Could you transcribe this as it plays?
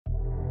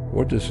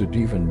What does it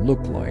even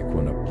look like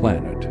when a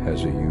planet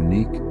has a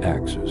unique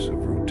axis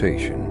of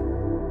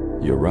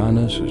rotation?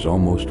 Uranus is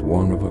almost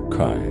one of a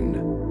kind.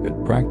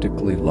 It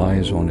practically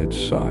lies on its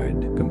side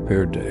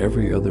compared to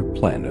every other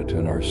planet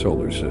in our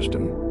solar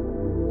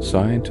system.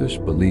 Scientists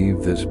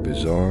believe this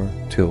bizarre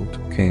tilt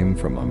came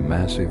from a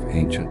massive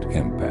ancient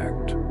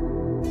impact.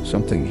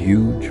 Something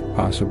huge,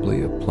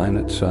 possibly a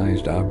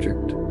planet-sized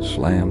object,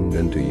 slammed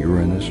into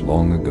Uranus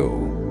long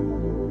ago.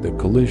 The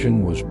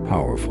collision was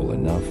powerful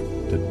enough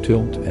to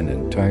tilt an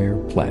entire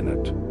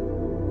planet.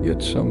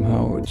 Yet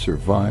somehow it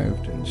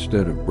survived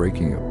instead of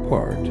breaking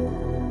apart.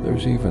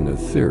 There's even a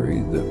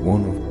theory that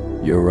one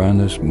of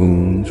Uranus'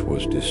 moons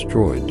was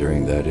destroyed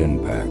during that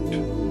impact.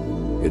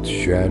 Its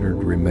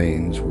shattered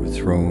remains were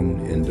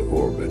thrown into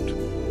orbit,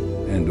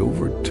 and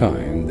over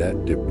time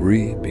that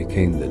debris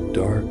became the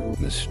dark,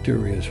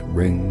 mysterious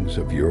rings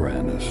of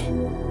Uranus.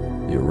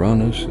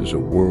 Uranus is a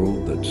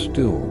world that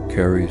still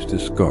carries the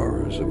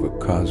scars of a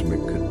cosmic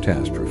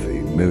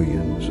catastrophe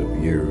millions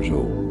of years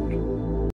old.